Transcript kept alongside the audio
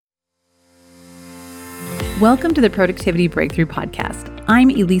Welcome to the Productivity Breakthrough Podcast. I'm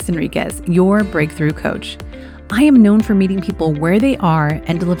Elise Enriquez, your breakthrough coach. I am known for meeting people where they are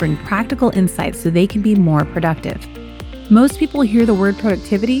and delivering practical insights so they can be more productive. Most people hear the word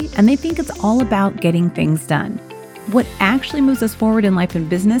productivity and they think it's all about getting things done. What actually moves us forward in life and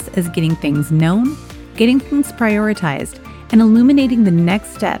business is getting things known, getting things prioritized, and illuminating the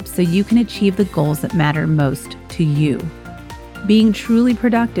next steps so you can achieve the goals that matter most to you. Being truly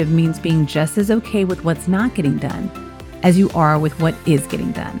productive means being just as okay with what's not getting done as you are with what is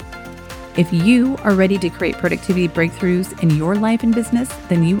getting done. If you are ready to create productivity breakthroughs in your life and business,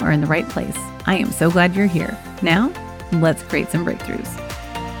 then you are in the right place. I am so glad you're here. Now, let's create some breakthroughs.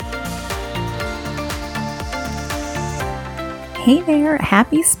 Hey there,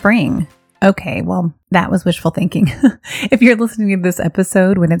 happy spring. Okay, well, that was wishful thinking. If you're listening to this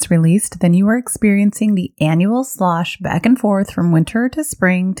episode when it's released, then you are experiencing the annual slosh back and forth from winter to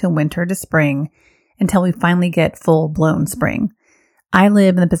spring to winter to spring until we finally get full-blown spring. I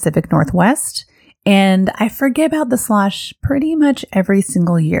live in the Pacific Northwest, and I forget about the slosh pretty much every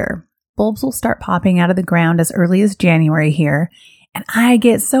single year. Bulbs will start popping out of the ground as early as January here, and I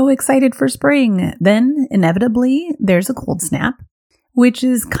get so excited for spring. Then, inevitably, there's a cold snap, which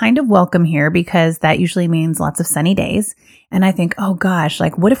is kind of welcome here because that usually means lots of sunny days. And I think, oh gosh,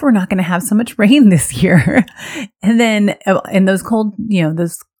 like what if we're not going to have so much rain this year? And then, and those cold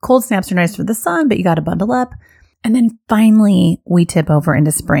snaps are nice for the sun, but you got to bundle up. And then finally we tip over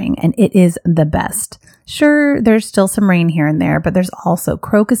into spring and it is the best. Sure, there's still some rain here and there, but there's also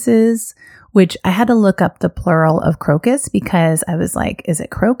crocuses, which I had to look up the plural of crocus because I was like, is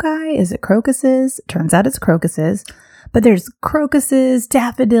it croci? Is it crocuses? Turns out it's crocuses. But there's crocuses,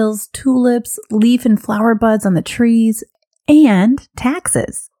 daffodils, tulips, leaf and flower buds on the trees, and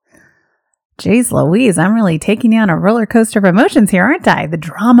taxes. Jeez Louise, I'm really taking you on a roller coaster of emotions here, aren't I? The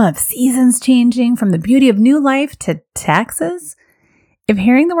drama of seasons changing from the beauty of new life to taxes. If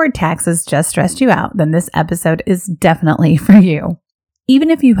hearing the word taxes just stressed you out, then this episode is definitely for you.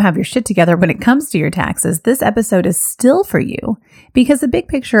 Even if you have your shit together when it comes to your taxes, this episode is still for you because the big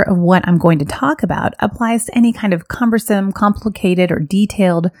picture of what I'm going to talk about applies to any kind of cumbersome, complicated, or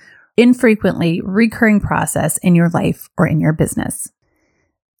detailed, infrequently recurring process in your life or in your business.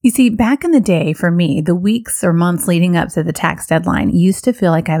 You see, back in the day, for me, the weeks or months leading up to the tax deadline used to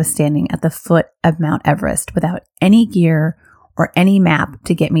feel like I was standing at the foot of Mount Everest without any gear or any map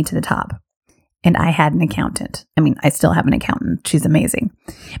to get me to the top. And I had an accountant. I still have an accountant. She's amazing.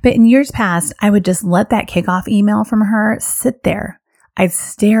 But in years past, I would just let that kickoff email from her sit there. I'd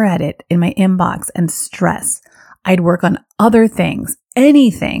stare at it in my inbox and stress. I'd work on other things,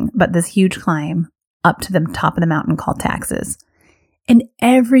 anything but this huge climb up to the top of the mountain called taxes. And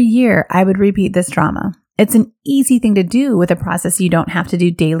every year I would repeat this drama. It's an easy thing to do with a process you don't have to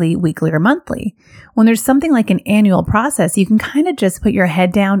do daily, weekly, or monthly. When there's something like an annual process, you can kind of just put your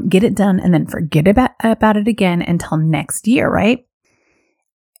head down, get it done, and then forget about it again until next year, right?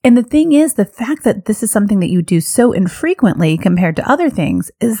 And the thing is, the fact that this is something that you do so infrequently compared to other things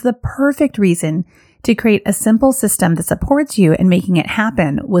is the perfect reason to create a simple system that supports you in making it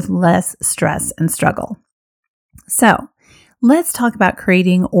happen with less stress and struggle. So, let's talk about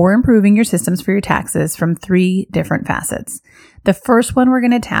creating or improving your systems for your taxes from 3 different facets. The first one we're going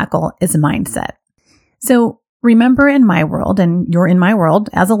to tackle is mindset. So remember in my world, and you're in my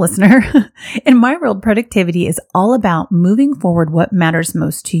world as a listener, in my world, productivity is all about moving forward what matters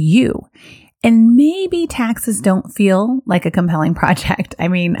most to you. And maybe taxes don't feel like a compelling project.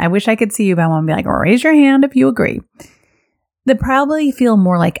 I wish I could see you by one and be like, raise your hand if you agree. They probably feel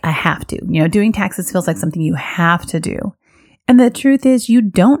more like I have to. Doing taxes feels like something you have to do. And the truth is you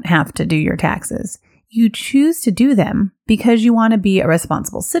don't have to do your taxes. You choose to do them because you want to be a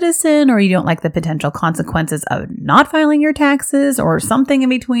responsible citizen or you don't like the potential consequences of not filing your taxes or something in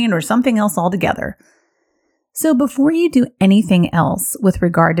between or something else altogether. So before you do anything else with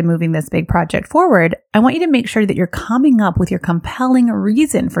regard to moving this big project forward, I want you to make sure that you're coming up with your compelling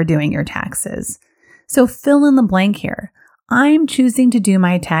reason for doing your taxes. So fill in the blank here. I'm choosing to do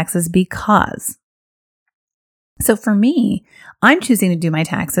my taxes because. So for me, I'm choosing to do my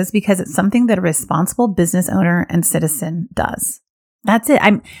taxes because it's something that a responsible business owner and citizen does. That's it.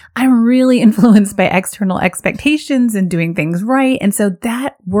 I'm really influenced by external expectations and doing things right. And so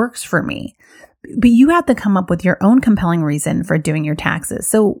that works for me. But you have to come up with your own compelling reason for doing your taxes.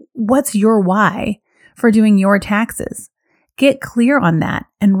 So what's your why for doing your taxes? Get clear on that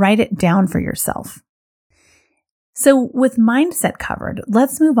and write it down for yourself. So with mindset covered,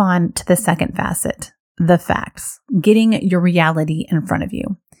 let's move on to the second facet. The facts, getting your reality in front of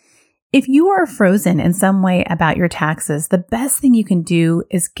you. If you are frozen in some way about your taxes, the best thing you can do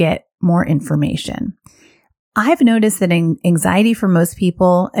is get more information. I've noticed that anxiety for most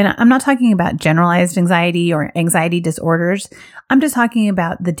people, and I'm not talking about generalized anxiety or anxiety disorders. I'm just talking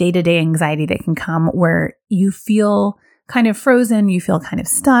about the day-to-day anxiety that can come where you feel kind of frozen, you feel kind of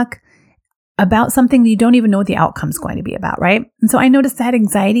stuck about something that you don't even know what the outcome's going to be about, right? And so I noticed that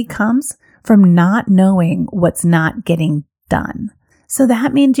anxiety comes from not knowing what's not getting done. So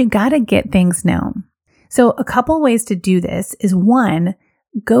that means you got to get things known. So a couple ways to do this is, one,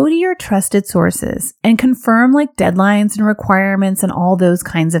 go to your trusted sources and confirm like deadlines and requirements and all those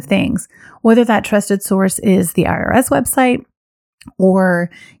kinds of things. Whether that trusted source is the IRS website or,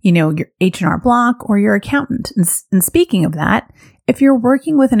 your H&R Block or your accountant. And speaking of that, if you're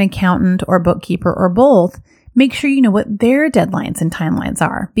working with an accountant or bookkeeper or both, make sure you know what their deadlines and timelines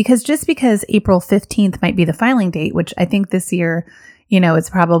are. Because just because April 15th might be the filing date, which I think this year, it's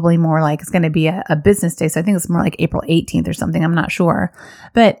probably more like it's going to be a business day. So I think it's more like April 18th or something. I'm not sure.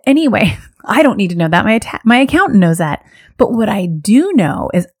 But anyway, I don't need to know that. My accountant knows that. But what I do know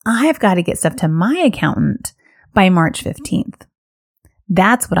is I've got to get stuff to my accountant by March 15th.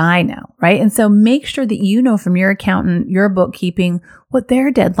 That's what I know, right? And so make sure that you know from your accountant, your bookkeeping, what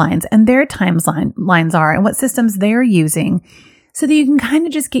their deadlines and their timelines are and what systems they're using so that you can kind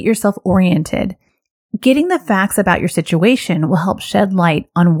of just get yourself oriented. Getting the facts about your situation will help shed light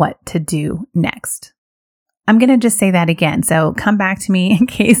on what to do next. I'm going to just say that again. So come back to me in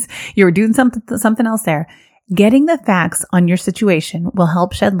case you were doing something else there. Getting the facts on your situation will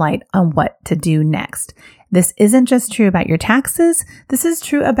help shed light on what to do next. This isn't just true about your taxes. This is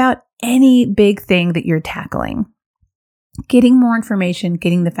true about any big thing that you're tackling. Getting more information,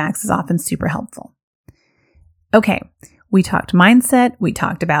 getting the facts is often super helpful. Okay, we talked mindset. We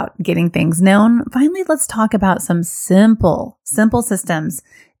talked about getting things known. Finally, let's talk about some simple systems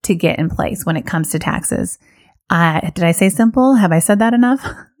to get in place when it comes to taxes. Did I say simple? Have I said that enough?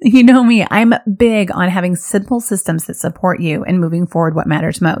 You know me, I'm big on having simple systems that support you and moving forward what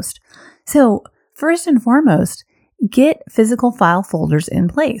matters most. So first and foremost, get physical file folders in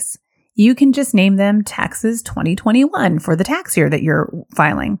place. You can just name them Taxes 2021 for the tax year that you're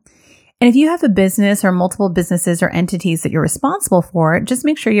filing. And if you have a business or multiple businesses or entities that you're responsible for, just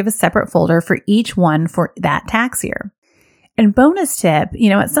make sure you have a separate folder for each one for that tax year. And bonus tip,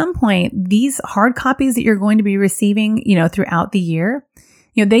 at some point, these hard copies that you're going to be receiving, throughout the year,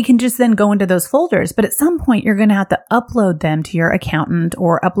 they can just then go into those folders. But at some point, you're going to have to upload them to your accountant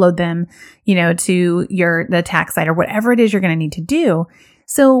or upload them, to the tax site or whatever it is you're going to need to do.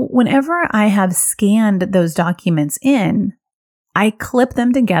 So whenever I have scanned those documents in, I clip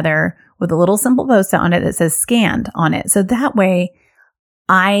them together with a little simple post-it on it that says scanned on it. So that way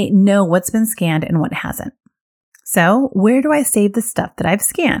I know what's been scanned and what hasn't. So where do I save the stuff that I've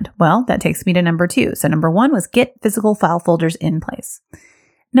scanned? Well, that takes me to number 2. So number 1 was get physical file folders in place.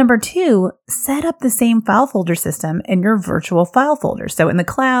 Number 2, set up the same file folder system in your virtual file folder. So in the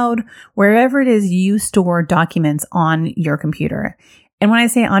cloud, wherever it is you store documents on your computer. And when I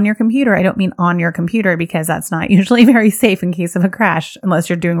say on your computer, I don't mean on your computer because that's not usually very safe in case of a crash unless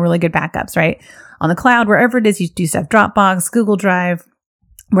you're doing really good backups, right? On the cloud, wherever it is you do stuff, Dropbox, Google Drive,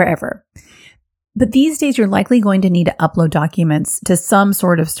 wherever. But these days, you're likely going to need to upload documents to some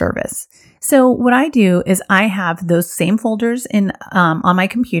sort of service. So what I do is I have those same folders on my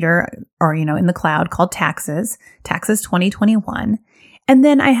computer or, in the cloud called Taxes 2021. And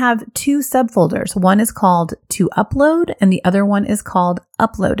then I have 2 subfolders. One is called To Upload and the other one is called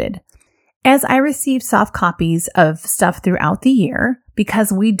Uploaded. As I receive soft copies of stuff throughout the year,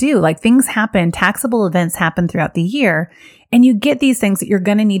 because we do, things happen, taxable events happen throughout the year, and you get these things that you're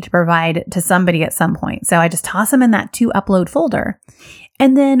going to need to provide to somebody at some point. So I just toss them in that To Upload folder.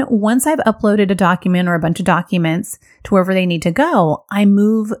 And then once I've uploaded a document or a bunch of documents to wherever they need to go, I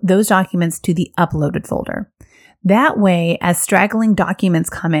move those documents to the Uploaded folder. That way, as straggling documents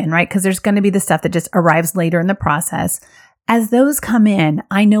come in, right? Because there's going to be the stuff that just arrives later in the process. As those come in,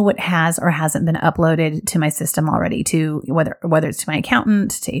 I know what has or hasn't been uploaded to my system already, to whether it's to my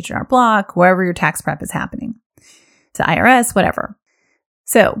accountant, to H&R Block, wherever your tax prep is happening, to IRS, whatever.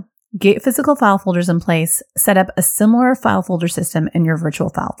 So get physical file folders in place, set up a similar file folder system in your virtual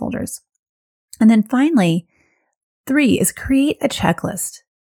file folders. And then finally, 3 is create a checklist.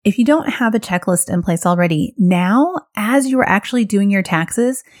 If you don't have a checklist in place already, now, as you are actually doing your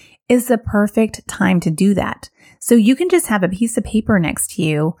taxes, is the perfect time to do that. So you can just have a piece of paper next to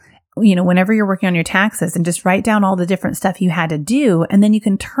you, whenever you're working on your taxes and just write down all the different stuff you had to do. And then you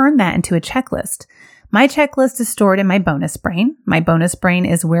can turn that into a checklist. My checklist is stored in my bonus brain. My bonus brain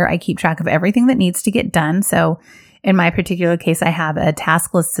is where I keep track of everything that needs to get done. So in my particular case, I have a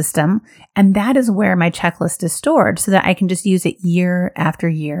task list system, and that is where my checklist is stored so that I can just use it year after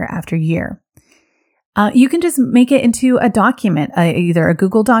year after year. You can just make it into a document, either a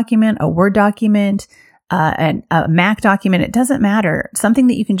Google document, a Word document, a Mac document. It doesn't matter. Something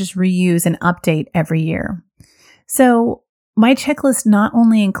that you can just reuse and update every year. So my checklist not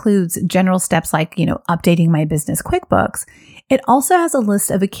only includes general steps like, updating my business QuickBooks, it also has a list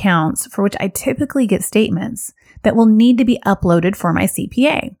of accounts for which I typically get statements that will need to be uploaded for my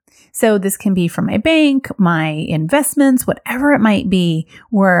CPA. So this can be from my bank, my investments, whatever it might be,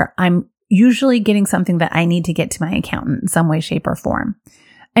 where I'm usually getting something that I need to get to my accountant in some way, shape, or form.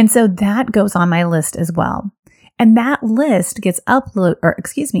 And so that goes on my list as well. And that list gets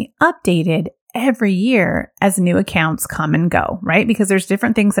updated every year as new accounts come and go, right? Because there's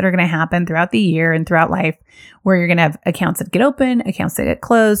different things that are going to happen throughout the year and throughout life where you're going to have accounts that get open, accounts that get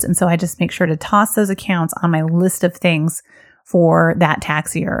closed. And so I just make sure to toss those accounts on my list of things for that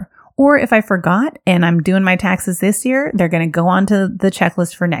tax year. Or if I forgot and I'm doing my taxes this year, they're going to go onto the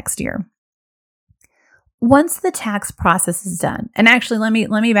checklist for next year. Once the tax process is done, and actually let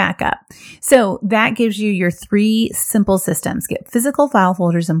me back up. So that gives you your 3 simple systems. Get physical file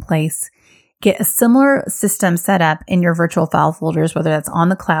folders in place. Get a similar system set up in your virtual file folders, whether that's on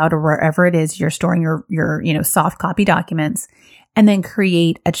the cloud or wherever it is you're storing your soft copy documents, and then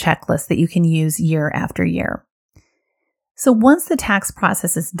create a checklist that you can use year after year. So once the tax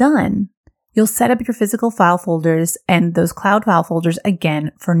process is done, you'll set up your physical file folders and those cloud file folders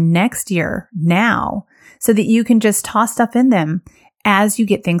again for next year now, so that you can just toss stuff in them as you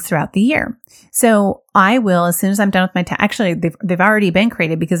get things throughout the year. So I will, as soon as I'm done with my tax, actually they've already been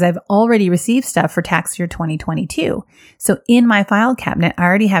created because I've already received stuff for tax year 2022. So in my file cabinet, I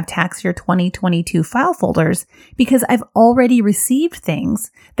already have tax year 2022 file folders because I've already received things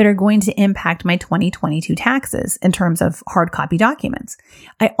that are going to impact my 2022 taxes in terms of hard copy documents.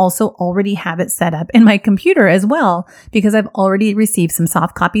 I also already have it set up in my computer as well because I've already received some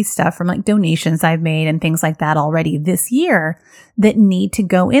soft copy stuff from like donations I've made and things like that already this year that need to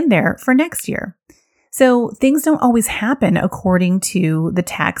go in there for next year. So things don't always happen according to the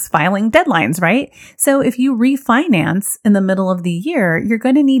tax filing deadlines, right? So if you refinance in the middle of the year, you're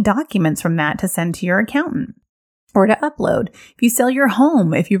going to need documents from that to send to your accountant or to upload. If you sell your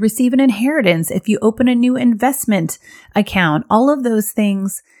home, if you receive an inheritance, if you open a new investment account, all of those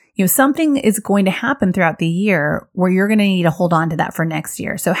things, something is going to happen throughout the year where you're going to need to hold on to that for next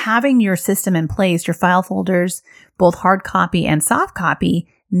year. So having your system in place, your file folders, both hard copy and soft copy,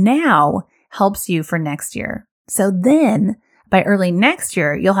 now helps you for next year. So then by early next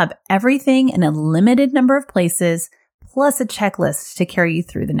year, you'll have everything in a limited number of places, plus a checklist to carry you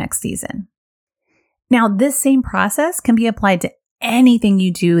through the next season. Now, this same process can be applied to anything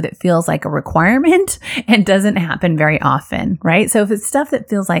you do that feels like a requirement and doesn't happen very often, right? So if it's stuff that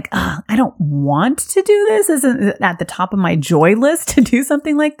feels like, I don't want to do this, isn't at the top of my joy list to do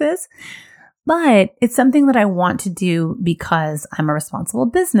something like this, but it's something that I want to do because I'm a responsible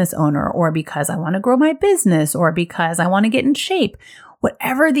business owner, or because I want to grow my business, or because I want to get in shape.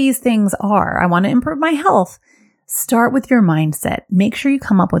 Whatever these things are, I want to improve my health. Start with your mindset. Make sure you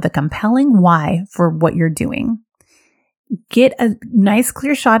come up with a compelling why for what you're doing. Get a nice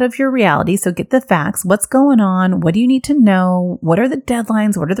clear shot of your reality. So get the facts. What's going on? What do you need to know? What are the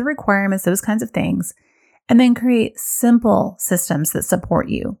deadlines? What are the requirements? Those kinds of things. And then create simple systems that support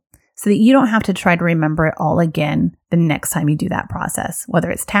you so that you don't have to try to remember it all again the next time you do that process,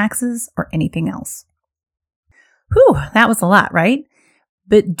 whether it's taxes or anything else. Whew, that was a lot, right?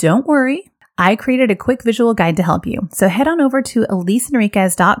 But don't worry. I created a quick visual guide to help you. So head on over to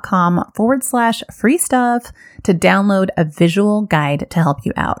elisenriquez.com/free stuff to download a visual guide to help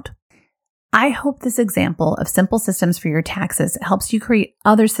you out. I hope this example of simple systems for your taxes helps you create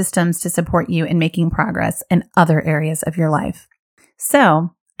other systems to support you in making progress in other areas of your life.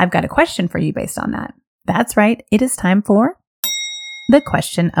 So I've got a question for you based on that. That's right. It is time for the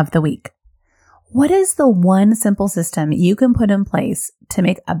question of the week. What is the one simple system you can put in place to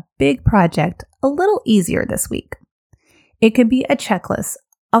make a big project a little easier this week? It could be a checklist,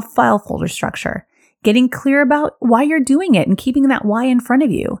 a file folder structure, getting clear about why you're doing it and keeping that why in front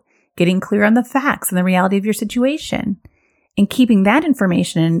of you, getting clear on the facts and the reality of your situation, and keeping that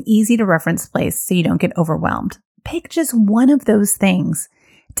information in an easy to reference place so you don't get overwhelmed. Pick just one of those things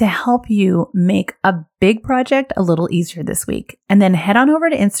to help you make a big project a little easier this week. And then head on over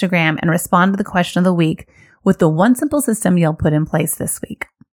to Instagram and respond to the question of the week with the one simple system you'll put in place this week.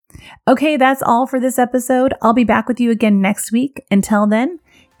 Okay, that's all for this episode. I'll be back with you again next week. Until then,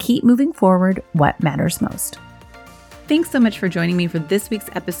 keep moving forward what matters most. Thanks so much for joining me for this week's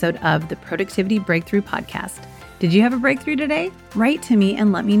episode of the Productivity Breakthrough Podcast. Did you have a breakthrough today? Write to me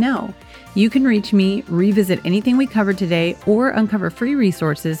and let me know. You can reach me, revisit anything we covered today, or uncover free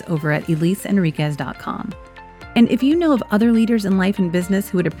resources over at elisenriquez.com. And if you know of other leaders in life and business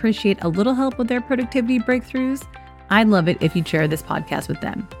who would appreciate a little help with their productivity breakthroughs, I'd love it if you'd share this podcast with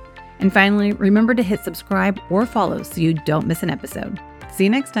them. And finally, remember to hit subscribe or follow so you don't miss an episode. See you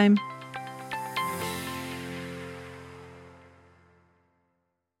next time.